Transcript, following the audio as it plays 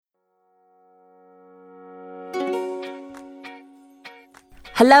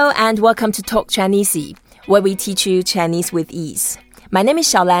Hello and welcome to Talk Chinese, where we teach you Chinese with ease. My name is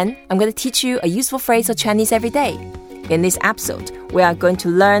ShaoLan. I'm going to teach you a useful phrase of Chinese every day. In this episode, we are going to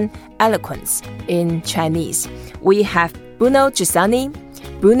learn eloquence in Chinese. We have Bruno Giussani.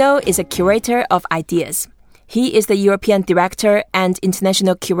 Bruno is a curator of ideas. He is the European director and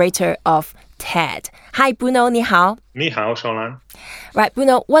international curator of TED. Hi, Bruno, 你好. 你好, ShaoLan. Right,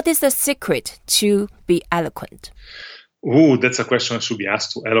 Bruno, what is the secret to be eloquent? Ooh, that's a question that should be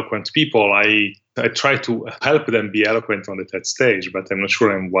asked to eloquent people. I try to help them be eloquent on the TED stage, but I'm not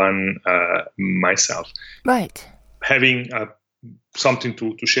sure I'm one myself. Right. Having something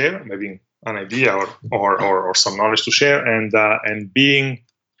to share, having an idea or some knowledge to share, and being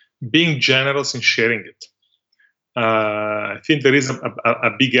generous in sharing it. I think there is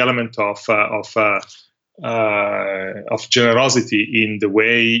a big element of generosity in the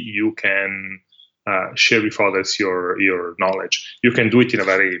way you can share with others your knowledge. You can do it in a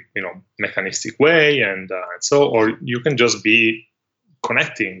very mechanistic way, and so, or you can just be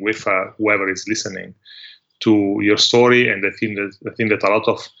connecting with whoever is listening to your story. And I think that a lot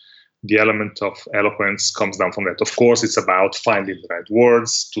of the element of eloquence comes down from that. Of course, it's about finding the right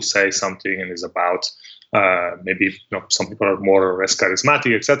words to say something, and it's about maybe some people are more or less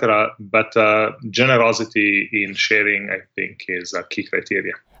charismatic, etc. But generosity in sharing, I think, is a key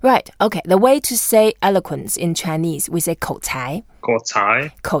criteria. Right. Okay. The way to say eloquence in Chinese, we say 口才. 口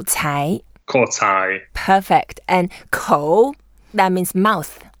才. 口才. 口才. Perfect. And 口, that means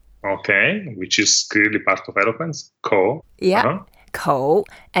mouth. Okay, which is clearly part of eloquence. 口. Yeah. Uh-huh. 口.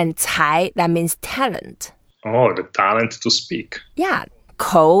 And 才, that means talent. Oh, the talent to speak. Yeah.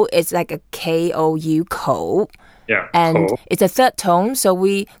 口 is like a K-O-U, 口. Yeah. And 口. it's a third tone, so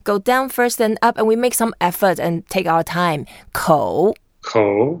we go down first and up, and we make some effort and take our time. 口.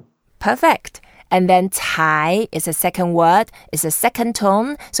 口. Perfect. And then 才 is a second word. It's a second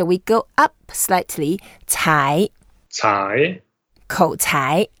tone, so we go up slightly. 才. 才. 口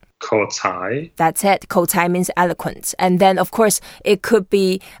才. 口才. That's it. 口才 means eloquent. And then, of course, it could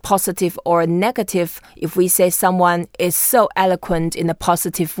be positive or negative. If we say someone is so eloquent in a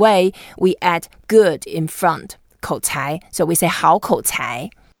positive way, we add good in front. 口才. So we say 好口才.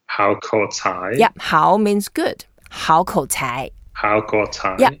 好口才. Yeah, 好 means good. 好口才. 好口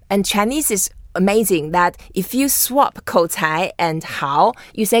才. Yeah, and Chinese is amazing that if you swap 口才and 好,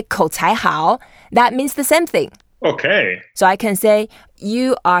 you say 口才好, that means the same thing. Okay. So I can say,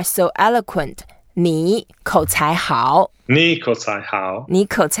 you are so eloquent. 你口才好. 你口才好. 你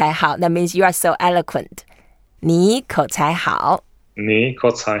口才好. That means you are so eloquent. 你口才好. 你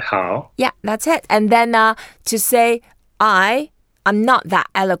口才好. Yeah, that's it. And then to say, I'm not that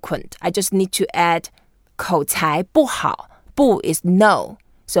eloquent. I just need to add 口才不好. 不 is no.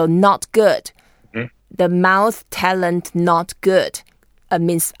 So not good. The mouth talent not good.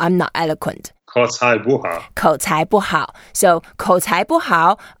 Means I'm not eloquent. 口才不好. 口才不好. So 口才不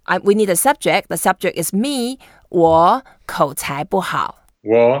好, we need a subject. The subject is me. 我口才不好.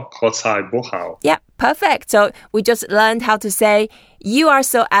 我口才不好. Yeah, perfect. So we just learned how to say, you are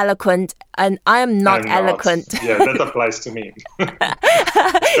so eloquent and I am not eloquent. Yeah, that applies to me.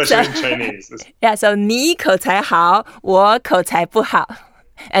 Especially in Chinese. Yeah, so 你口才好, 我口才不好.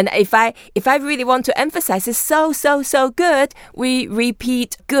 And if I really want to emphasize it's so good, we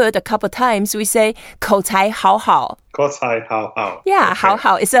repeat good a couple times. We say 口才好好. 口才好好. Yeah, okay. 好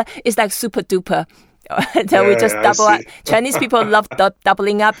好. It's like super duper. So we just double up. Chinese people love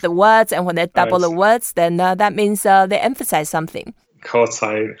doubling up the words, and when they double the words, then that means they emphasize something. 口才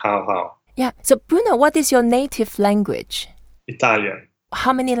好好. Yeah. So Bruno, what is your native language? Italian.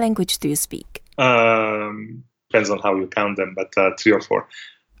 How many languages do you speak? Depends on how you count them, but 3 or 4.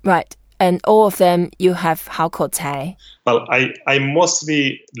 Right. And all of them you have 好口才. Well, I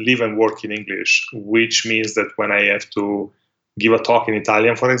mostly live and work in English, which means that when I have to give a talk in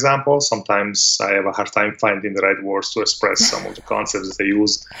Italian, for example, sometimes I have a hard time finding the right words to express some of the concepts that I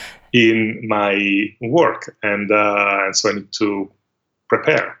use in my work. And so I need to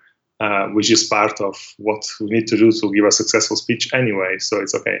prepare, which is part of what we need to do to give a successful speech anyway, so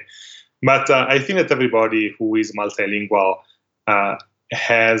it's okay. But I think that everybody who is multilingual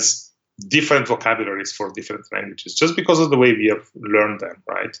has different vocabularies for different languages, just because of the way we have learned them,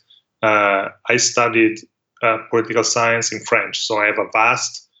 right? I studied political science in French, so I have a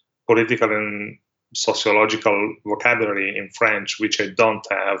vast political and sociological vocabulary in French, which I don't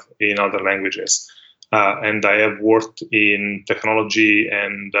have in other languages. And I have worked in technology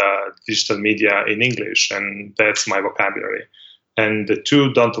and digital media in English, and that's my vocabulary. And the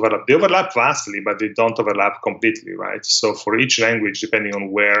two don't overlap. They overlap vastly, but they don't overlap completely, right? So for each language, depending on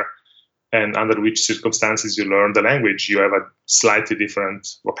where and under which circumstances you learn the language, you have a slightly different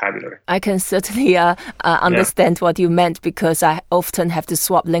vocabulary. I can certainly understand what you meant, because I often have to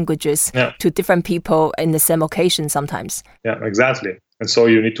swap languages to different people in the same occasion sometimes. Yeah, exactly. And so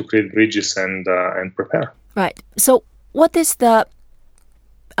you need to create bridges and prepare. Right. So what is the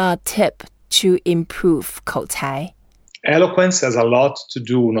tip to improve 口才? Eloquence has a lot to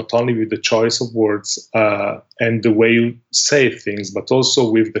do not only with the choice of words and the way you say things, but also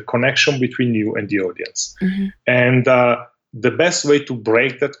with the connection between you and the audience. Mm-hmm. And the best way to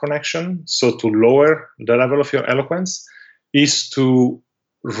break that connection, so to lower the level of your eloquence, is to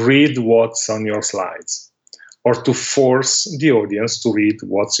read what's on your slides, or to force the audience to read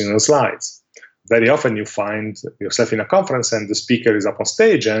what's in your slides. Very often you find yourself in a conference and the speaker is up on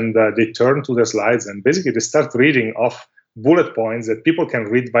stage and they turn to the slides and basically they start reading off bullet points that people can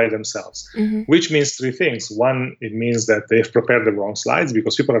read by themselves, which means three things. One, it means that they've prepared the wrong slides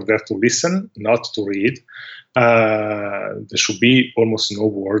because people are there to listen, not to read. There should be almost no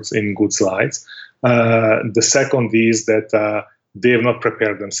words in good slides. The second is that they have not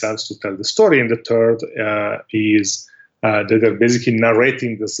prepared themselves to tell the story. And the third is that they're basically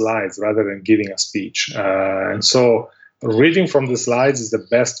narrating the slides rather than giving a speech. And so reading from the slides is the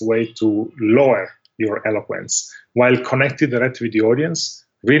best way to lower your eloquence while connected directly with the audience,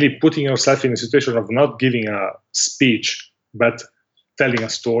 really putting yourself in a situation of not giving a speech, but telling a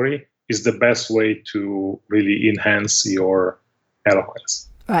story is the best way to really enhance your eloquence.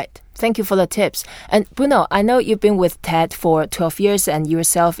 Right. Thank you for the tips. And Bruno, I know you've been with TED for 12 years and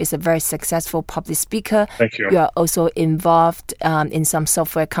yourself is a very successful public speaker. Thank you. You are also involved in some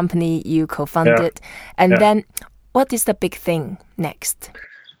software company you co-founded. And then what is the big thing next?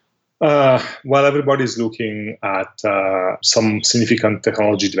 Well, everybody's looking at some significant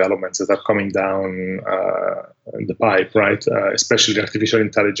technology developments that are coming down the pipe, right? Especially artificial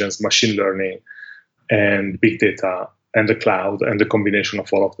intelligence, machine learning, and big data, and the cloud, and the combination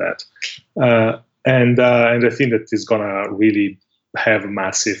of all of that. And I think that is going to really have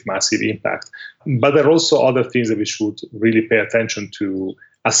massive impact. But there are also other things that we should really pay attention to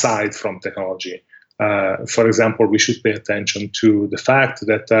aside from technology. For example, we should pay attention to the fact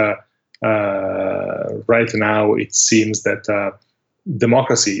that right now it seems that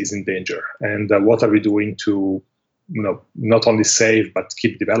democracy is in danger. And what are we doing to not only save but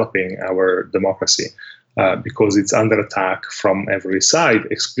keep developing our democracy? Because it's under attack from every side,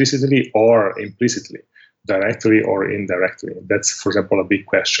 explicitly or implicitly, directly or indirectly. That's, for example, a big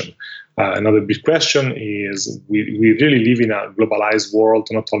question. Another big question is we really live in a globalized world,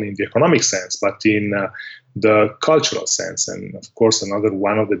 not only in the economic sense, but in the cultural sense. And of course, another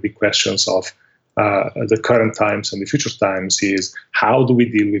one of the big questions of the current times and the future times is how do we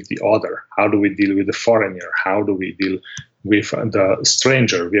deal with the other? How do we deal with the foreigner? How do we deal with the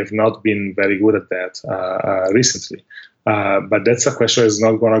stranger? We have not been very good at that recently. But that's a question that's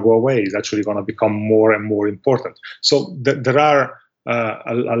not going to go away. It's actually going to become more and more important. So there are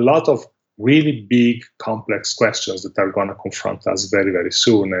a lot of really big, complex questions that are going to confront us very, very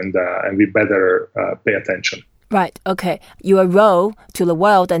soon, and we better pay attention. Right. Okay. Your role to the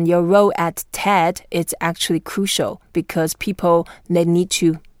world and your role at TED is actually crucial because people, they need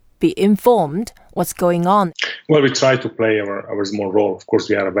to be informed what's going on. Well, we try to play our small role. Of course,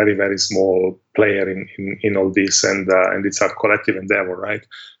 we are a very, very small player in all this, and it's our collective endeavor, right?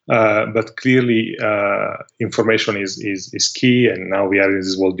 But clearly, information is key, and now we are in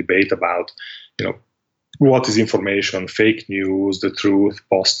this whole debate about, what is information, fake news, the truth,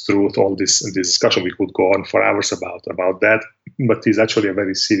 post-truth, all this discussion. We could go on for hours about that, but it's actually a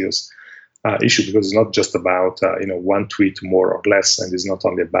very serious issue because it's not just about one tweet more or less, and it's not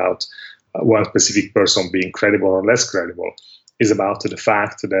only about one specific person being credible or less credible. It's about the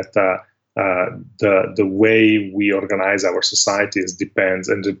fact that the way we organize our societies depends,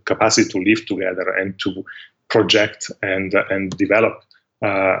 and the capacity to live together and to project and develop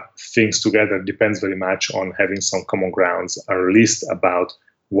things together depends very much on having some common grounds, or at least about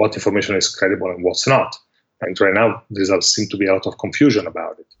what information is credible and what's not. And right now, there seems to be a lot of confusion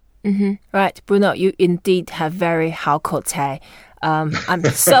about it. Mm-hmm. Right. Bruno, you indeed have very 好口才. I'm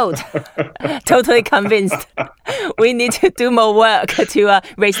sold, totally convinced. We need to do more work to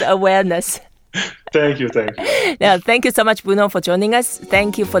raise the awareness. Thank you. Now, thank you so much, Bruno, for joining us.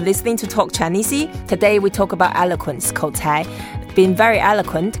 Thank you for listening to Talk Chinese. Today, we talk about eloquence, 口才. Being very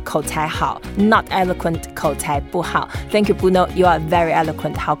eloquent, 口才好. Not eloquent, 口才不好. Thank you, Bruno. You are very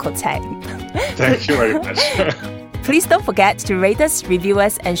eloquent, 好口才. Thank you very much. Please don't forget to rate us, review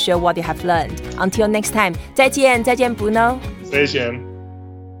us, and share what you have learned. Until next time, 再见 Bruno. 再见.